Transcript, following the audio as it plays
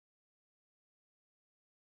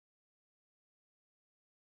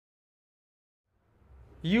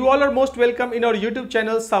You all are most welcome in our YouTube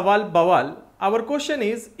channel Sawaal Bawaal. Our question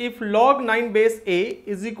is, if log 9 base a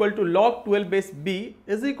is equal to log 12 base b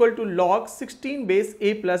is equal to log 16 base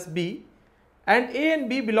a plus b and a and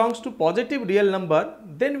b belongs to positive real number,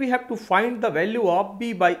 then we have to find the value of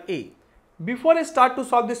b by a. Before I start to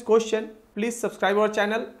solve this question, please subscribe our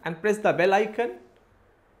channel and press the bell icon.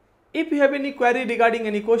 If you have any query regarding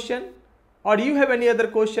any question or you have any other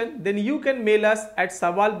question, then you can mail us at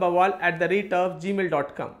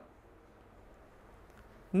sawalbawal@gmail.com.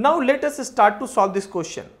 Now let us start to solve this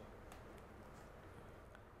question.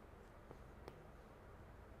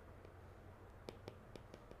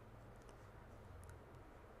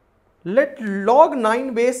 Let log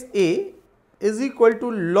 9 base a is equal to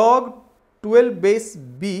log 12 base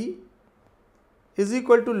b is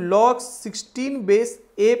equal to log 16 base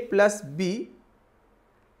a plus b.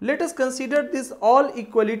 Let us consider this all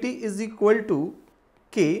equality is equal to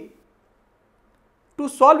k. To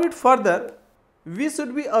solve it further, we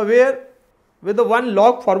should be aware with the one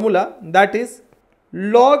log formula, that is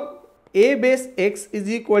log a base x is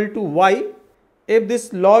equal to y. If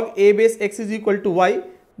this log a base x is equal to y,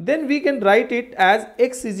 then we can write it as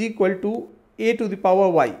x is equal to a to the power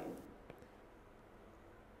y.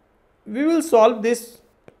 We will solve this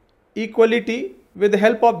equality with the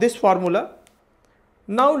help of this formula.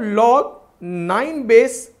 Now log 9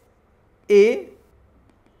 base a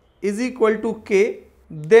is equal to k,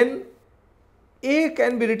 then a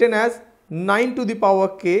can be written as 9 to the power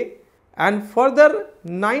k and further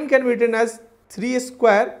 9 can be written as 3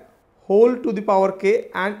 square whole to the power k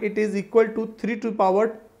and it is equal to 3 to the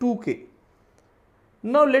power 2k.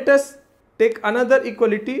 Now let us take another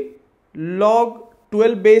equality, log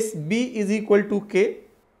 12 base b is equal to k.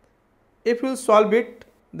 If we will solve it,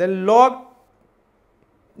 then log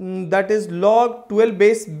that is log 12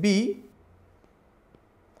 base b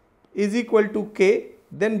is equal to k,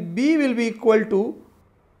 then b will be equal to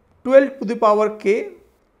 12 to the power k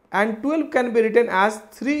and 12 can be written as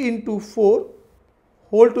 3 into 4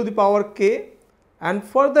 whole to the power k and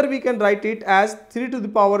further we can write it as 3 to the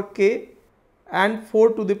power k and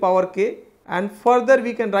 4 to the power k and further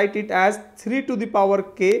we can write it as 3 to the power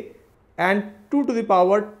k and 2 to the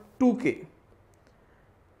power 2k.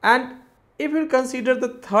 And if we consider the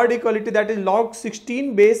third equality, that is log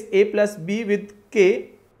 16 base a plus b with k,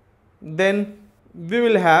 then we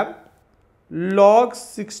will have log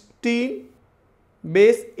 16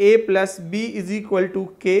 base a plus b is equal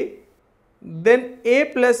to k, then a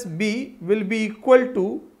plus b will be equal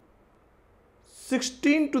to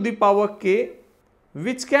 16 to the power k,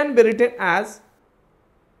 which can be written as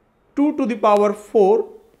 2 to the power 4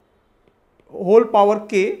 whole power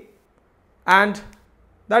k, and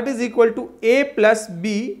that is equal to a plus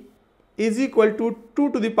b is equal to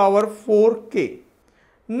 2 to the power 4k.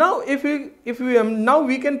 Now now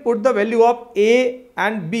we can put the value of a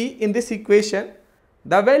and b in this equation.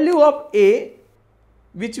 The value of a,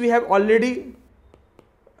 which we have already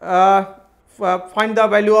find the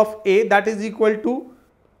value of a, that is equal to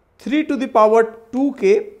 3 to the power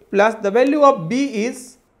 2k, plus the value of b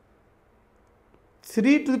is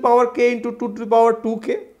 3 to the power k into 2 to the power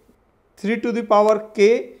 2k, 3 to the power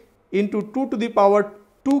k into 2 to the power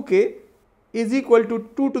 2k is equal to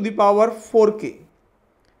 2 to the power 4k.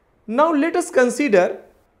 Now let us consider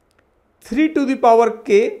 3 to the power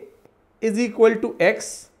k is equal to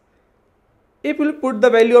x. If we will put the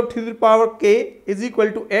value of 3 to the power k is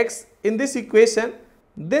equal to x in this equation,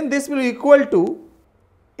 then this will be equal to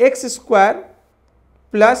x square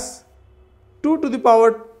plus 2 to the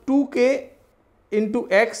power 2k into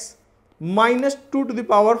x minus 2 to the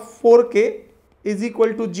power 4k is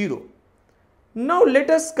equal to 0. Now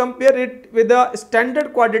let us compare it with the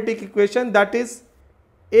standard quadratic equation, that is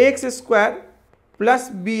ax square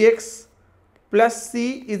plus bx plus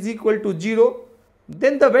c is equal to 0.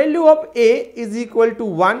 Then the value of a is equal to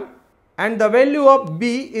 1 and the value of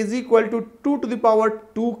b is equal to 2 to the power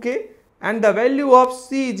 2k and the value of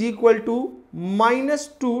c is equal to minus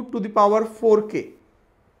 2 to the power 4k.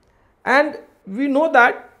 And we know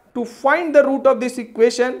that to find the root of this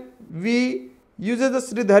equation, we uses the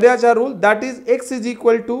Sridharyacha rule, that is x is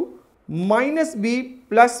equal to minus b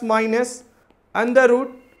plus minus under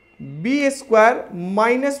root b square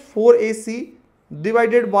minus 4ac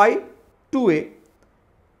divided by 2a.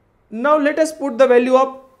 Now let us put the value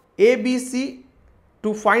of a, b, c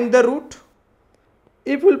to find the root.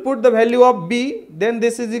 If we will put the value of b, then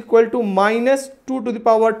this is equal to minus 2 to the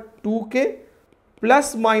power 2k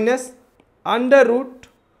plus minus under root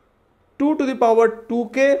 2 to the power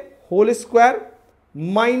 2k whole square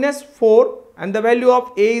minus 4 and the value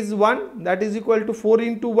of a is 1, that is equal to 4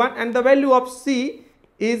 into 1 and the value of c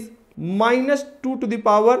is minus 2 to the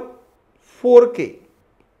power 4k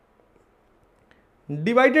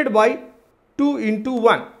divided by 2 into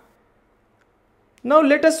 1. Now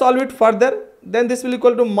let us solve it further. Then this will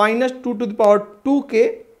equal to minus 2 to the power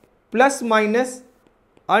 2k plus minus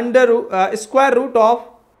square root of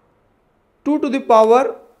 2 to the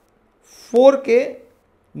power 4k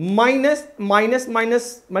minus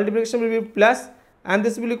multiplication will be plus, and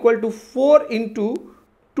this will equal to 4 into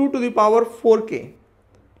 2 to the power 4k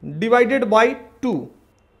divided by 2.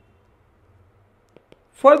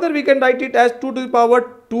 Further we can write it as 2 to the power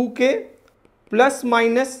 2k plus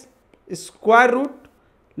minus square root.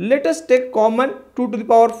 Let us take common 2 to the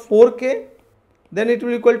power 4k, then it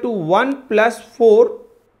will equal to 1 plus 4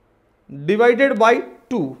 divided by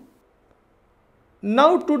 2.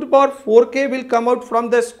 Now 2 to the power 4k will come out from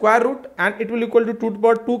the square root and it will equal to 2 to the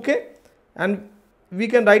power 2k, and we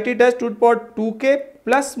can write it as 2 to the power 2k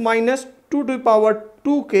plus minus 2 to the power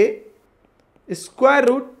 2k square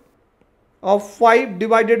root of 5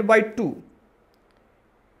 divided by 2.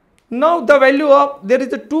 Now the value of, there is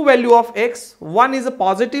the two value of x, one is a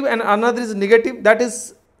positive and another is negative, that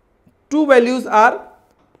is two values are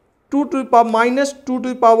 2 to the power minus 2 to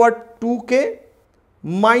the power 2k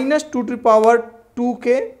minus 2 to the power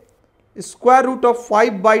 2k square root of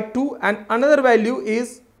 5 by 2, and another value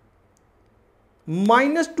is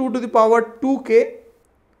minus 2 to the power 2k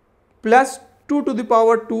plus 2 to the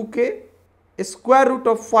power 2k square root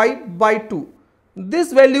of 5 by 2.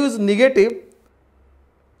 This value is negative,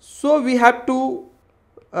 so we have to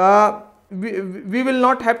we will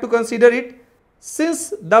not have to consider it,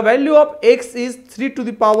 since the value of x is 3 to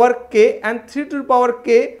the power k, and 3 to the power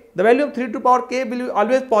k, the value of 3 to the power k will be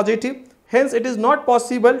always positive, hence it is not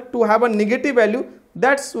possible to have a negative value.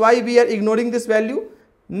 That's why we are ignoring this value.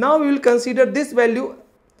 Now we will consider this value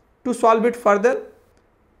to solve it further.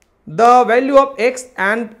 The value of x,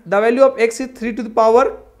 and the value of x is 3 to the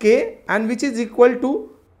power k, and which is equal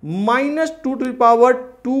to minus 2 to the power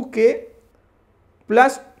 2k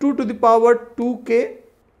plus 2 to the power 2k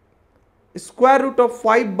square root of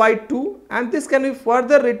 5 by 2, and this can be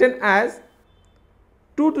further written as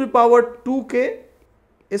 2 to the power 2k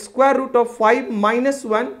square root of 5 minus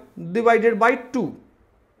 1 divided by 2.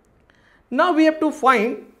 Now we have to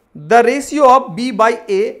find the ratio of b by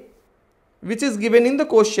a, which is given in the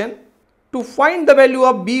question. To find the value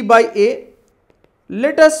of b by a,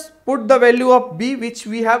 let us put the value of b which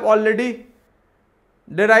we have already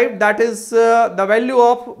derived, that is the value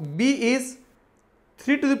of b is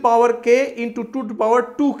 3 to the power k into 2 to the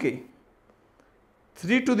power 2k.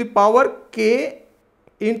 3 to the power k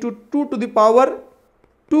into 2 to the power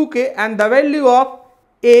 2k, and the value of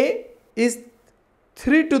a is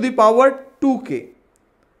 3 to the power 2k.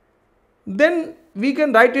 Then we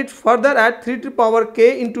can write it further at 3 to the power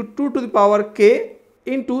k into 2 to the power k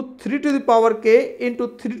into 3 to the power k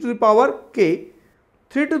into 3 to the power k.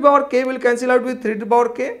 3 to the power k will cancel out with 3 to the power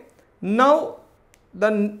k. Now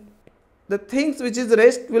the things which is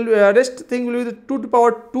rest thing will be the 2 to the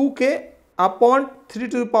power 2k upon 3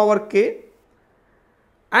 to the power k,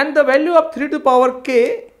 and the value of 3 to the power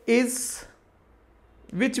k is,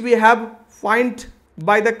 which we have find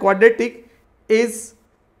by the quadratic, is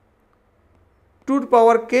 2 to the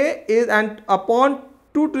power k is, and upon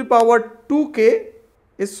 2 to the power 2k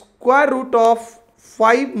is square root of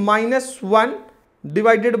 5 minus 1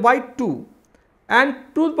 divided by 2, and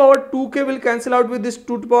 2 to the power 2k will cancel out with this 2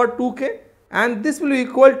 to the power 2k, and this will be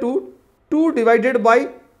equal to 2 divided by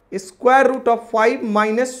square root of 5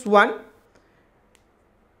 minus 1.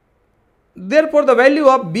 Therefore the value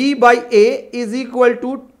of b by a is equal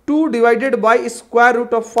to 2 divided by square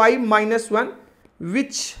root of 5 minus 1,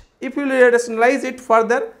 which if you rationalize it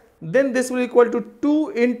further, then this will equal to 2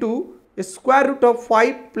 into square root of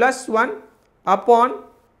 5 plus 1 upon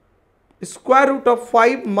square root of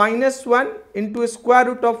 5 minus 1 into square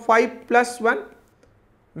root of 5 plus 1,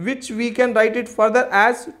 which we can write it further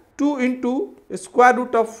as 2 into square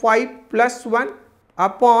root of 5 plus 1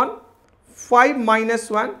 upon 5 minus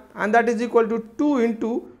 1, and that is equal to 2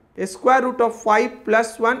 into square root of 5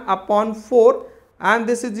 plus 1 upon 4, and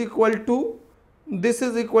this is equal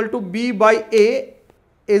to b by a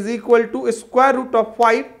is equal to square root of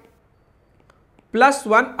 5 plus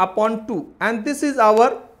 1 upon 2, and this is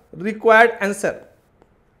our required answer.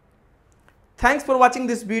 Thanks for watching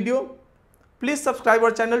this video. Please subscribe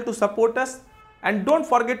our channel to support us, and don't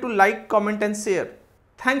forget to like, comment and share.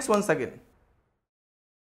 Thanks once again.